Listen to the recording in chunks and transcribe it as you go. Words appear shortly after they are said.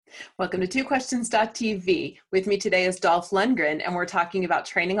Welcome to TwoQuestions.tv. With me today is Dolph Lundgren, and we're talking about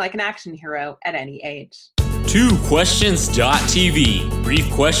training like an action hero at any age. TwoQuestions.tv. Brief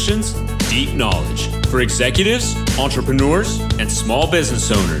questions, deep knowledge for executives, entrepreneurs, and small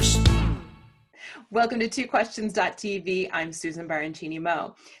business owners. Welcome to TwoQuestions.tv. I'm Susan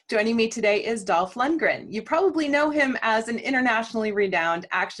Baroncini-Moe. Joining me today is Dolph Lundgren. You probably know him as an internationally renowned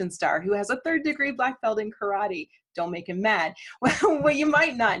action star who has a third-degree black belt in karate. Don't make him mad. Well, what you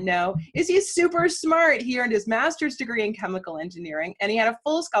might not know is he's super smart. He earned his master's degree in chemical engineering, and he had a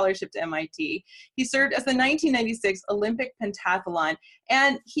full scholarship to MIT. He served as the 1996 Olympic pentathlon,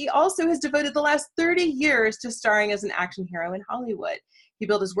 and he also has devoted the last 30 years to starring as an action hero in Hollywood. He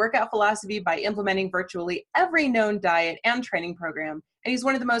built his workout philosophy by implementing virtually every known diet and training program, and he's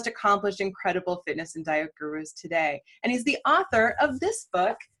one of the most accomplished, incredible fitness and diet gurus today. And he's the author of this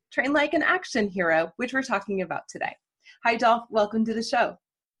book, Train Like an Action Hero, which we're talking about today. Hi, Dolph. Welcome to the show.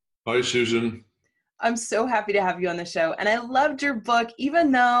 Hi, Susan. I'm so happy to have you on the show. And I loved your book,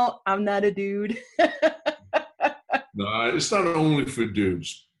 even though I'm not a dude. No, it's not only for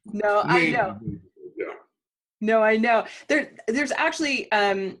dudes. No, I know. Yeah. No, I know. There's actually,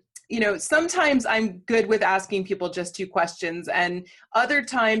 sometimes I'm good with asking people just two questions. And other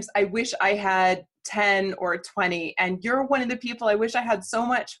times I wish I had 10 or 20. And you're one of the people I wish I had so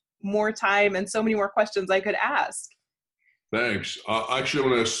much more time and so many more questions I could ask. Thanks. Actually,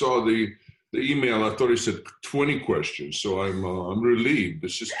 when I saw the email, I thought it said 20 questions. So I'm relieved.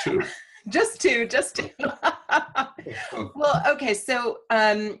 It's just two. Just two. Well, okay. So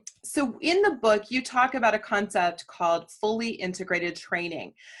in the book, you talk about a concept called fully integrated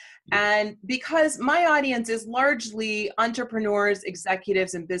training. And because my audience is largely entrepreneurs,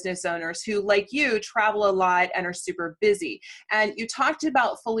 executives, and business owners who, like you, travel a lot and are super busy. And you talked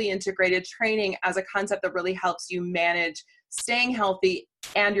about fully integrated training as a concept that really helps you manage staying healthy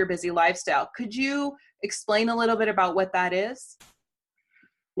and your busy lifestyle. Could you explain a little bit about what that is?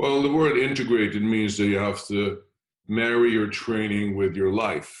 Well, the word integrated means that you have to marry your training with your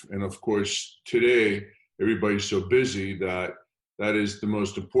life. And of course, today, everybody's so busy that is the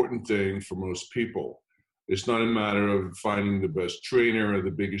most important thing for most people. It's not a matter of finding the best trainer or the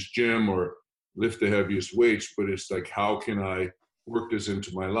biggest gym or lift the heaviest weights, but it's like, how can I work this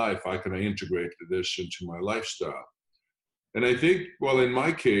into my life? How can I integrate this into my lifestyle? And I think, well, in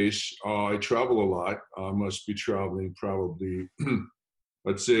my case, I travel a lot. I must be traveling probably,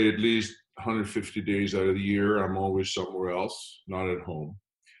 let's say at least 150 days out of the year. I'm always somewhere else, not at home.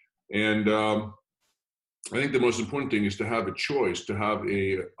 And I think the most important thing is to have a choice, to have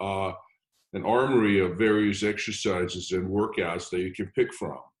an armory of various exercises and workouts that you can pick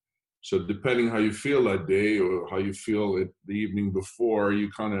from. So depending how you feel that day or how you feel it the evening before,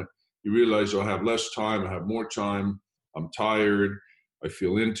 you realize, I have less time, I have more time, I'm tired, I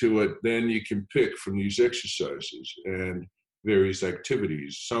feel into it. Then you can pick from these exercises and various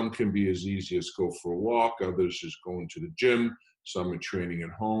activities. Some can be as easy as go for a walk, others is going to the gym, some are training at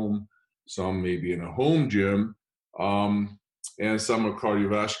home. Some maybe in a home gym, and some are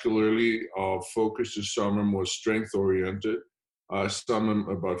cardiovascularly focused, and some are more strength-oriented. Some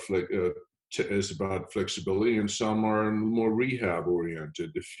are about flexibility, and some are more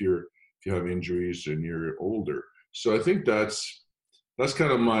rehab-oriented if you have injuries and you're older. So I think that's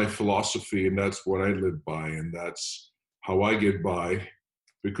kind of my philosophy, and that's what I live by, and that's how I get by.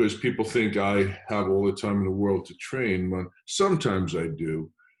 Because people think I have all the time in the world to train. Well, sometimes I do.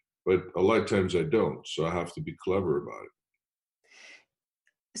 But a lot of times I don't, so I have to be clever about it.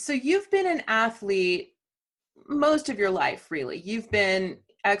 So you've been an athlete most of your life, really. You've been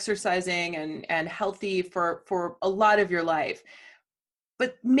exercising and healthy for a lot of your life.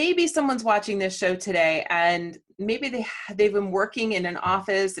 But maybe someone's watching this show today and maybe they've been working in an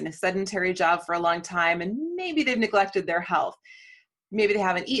office in a sedentary job for a long time, and maybe they've neglected their health. Maybe they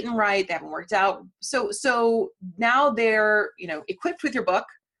haven't eaten right, they haven't worked out. So now they're, equipped with your book.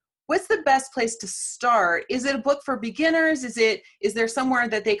 What's the best place to start? Is it a book for beginners? Is there somewhere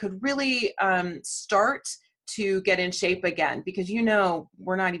that they could really start to get in shape again? Because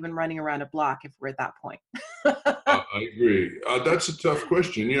we're not even running around a block if we're at that point. I agree. That's a tough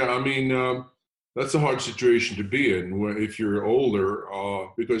question. Yeah, I mean, that's a hard situation to be in if you're older,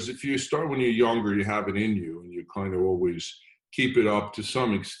 because if you start when you're younger, you have it in you, and you kind of always keep it up to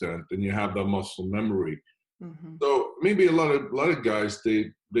some extent, and you have that muscle memory. Mm-hmm. So maybe a lot of guys,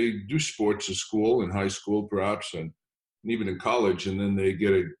 they do sports in school, in high school perhaps, and even in college, and then they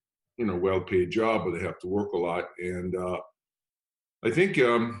get a well-paid job, but they have to work a lot. And I think,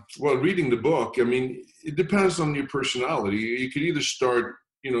 reading the book, I mean, it depends on your personality. You could either start,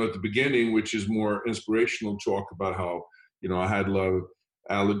 at the beginning, which is more inspirational, talk about how, I had a lot of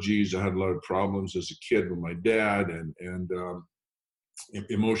allergies. I had a lot of problems as a kid with my dad and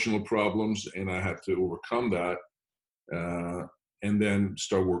emotional problems, and I had to overcome that and then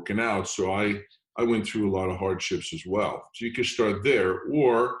start working out. So I went through a lot of hardships as well. So you could start there,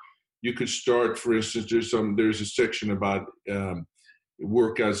 or you could start, for instance, there's a section about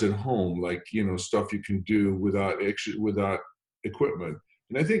workouts at home, like, stuff you can do without equipment.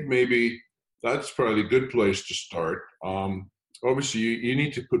 And I think maybe that's probably a good place to start. Obviously, you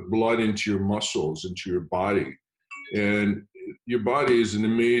need to put blood into your muscles, into your body. And your body is an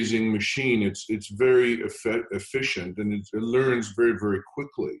amazing machine. It's very efficient, and it learns very, very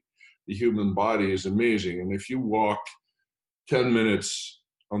quickly. The human body is amazing. And if you walk 10 minutes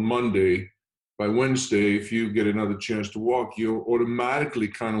on Monday, by Wednesday, if you get another chance to walk, you'll automatically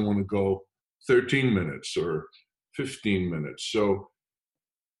kind of want to go 13 minutes or 15 minutes. So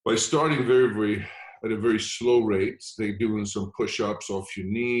by starting at a very slow rate, they doing some push-ups off your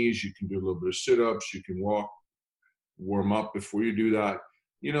knees, you can do a little bit of sit-ups, you can warm up before you do that.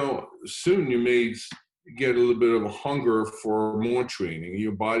 Soon you may get a little bit of a hunger for more training.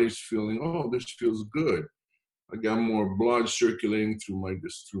 Your body's feeling, oh, this feels good. I got more blood circulating through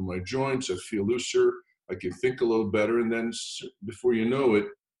my joints. I feel looser. I can think a little better. And then before you know it,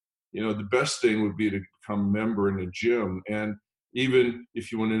 the best thing would be to become a member in a gym. And even if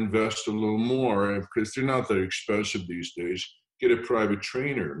you want to invest a little more, because they're not that expensive these days, get a private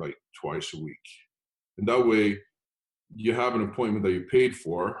trainer like twice a week. And that way you have an appointment that you paid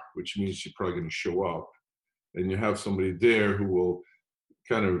for, which means you're probably going to show up, and you have somebody there who will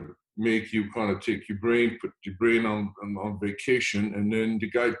kind of make you kind of put your brain on vacation, and then the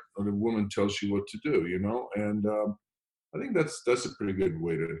guy or the woman tells you what to do, and I think that's a pretty good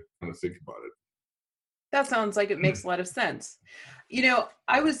way to kind of think about it. That sounds like it makes a lot of sense. I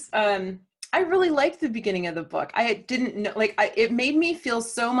really liked the beginning of the book. I didn't know, it made me feel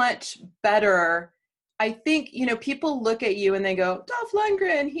so much better. I think, people look at you and they go, Dolph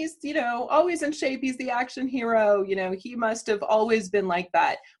Lundgren, he's, always in shape. He's the action hero. He must have always been like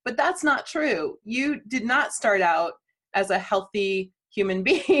that. But that's not true. You did not start out as a healthy human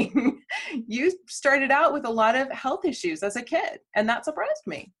being. You started out with a lot of health issues as a kid, and that surprised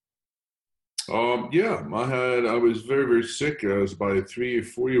me. Yeah, I was very, very sick. I was about a 3 or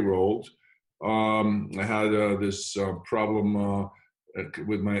 4 year old. I had this problem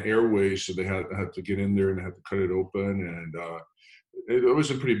with my airways, so they had to get in there and they had to cut it open, and it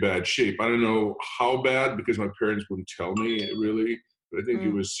was in pretty bad shape. I don't know how bad, because my parents wouldn't tell me really, but I think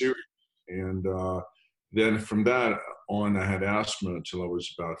it was serious. And then from that on, I had asthma until I was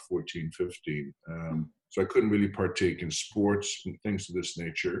about 14, 15. So I couldn't really partake in sports and things of this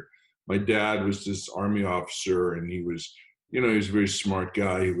nature. My dad was this Army officer, and he was he was a very smart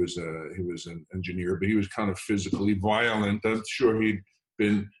guy. He was an engineer, but he was kind of physically violent. I'm sure he'd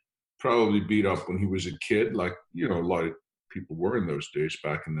been probably beat up when he was a kid, like, a lot of people were in those days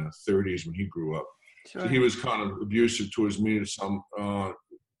back in the 30s when he grew up. Sure. So he was kind of abusive towards me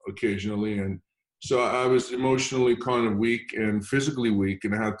occasionally. And so I was emotionally kind of weak and physically weak,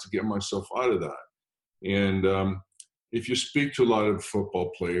 and I had to get myself out of that. And if you speak to a lot of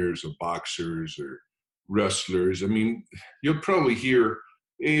football players or boxers or wrestlers, I mean, you'll probably hear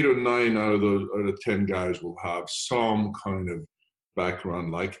 8 or 9 out of 10 guys will have some kind of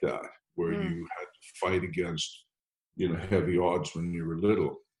background like that, where you had to fight against, heavy odds when you were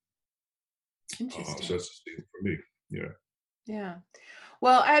little. Interesting. So that's the same for me. Yeah. Yeah.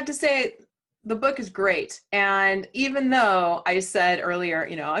 Well, I have to say, the book is great. And even though I said earlier,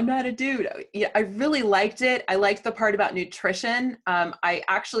 I'm not a dude, I really liked it. I liked the part about nutrition. I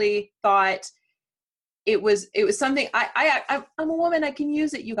actually thought it was something I'm a woman. I can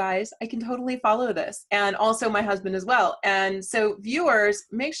use it, you guys. I can totally follow this. And also my husband as well. And so viewers,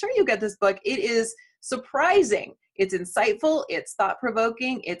 make sure you get this book. It is surprising. It's insightful. It's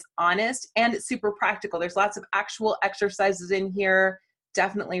thought-provoking. It's honest, and it's super practical. There's lots of actual exercises in here.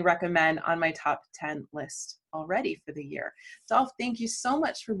 Definitely recommend, on my top 10 list already for the year. Dolph, thank you so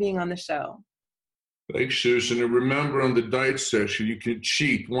much for being on the show. Thanks, Susan. And remember, on the diet session, you can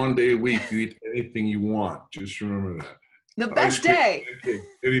cheat 1 day a week. You eat anything you want. Just remember that. The best day.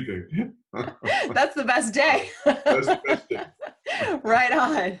 Anything. That's the best day. That's the best day. Right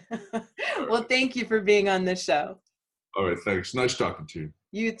on. Well, thank you for being on the show. All right, thanks. Nice talking to you.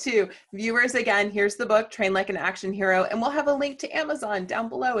 You too. Viewers, again, here's the book, Train Like an Action Hero, and we'll have a link to Amazon down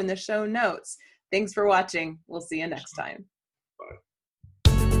below in the show notes. Thanks for watching. We'll see you next time. Bye.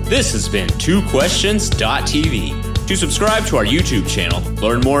 This has been TwoQuestions.tv. To subscribe to our YouTube channel,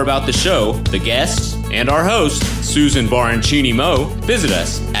 learn more about the show, the guests, and our host, Susan Baroncini Moe, visit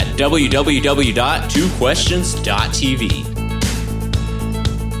us at www.twoquestions.tv.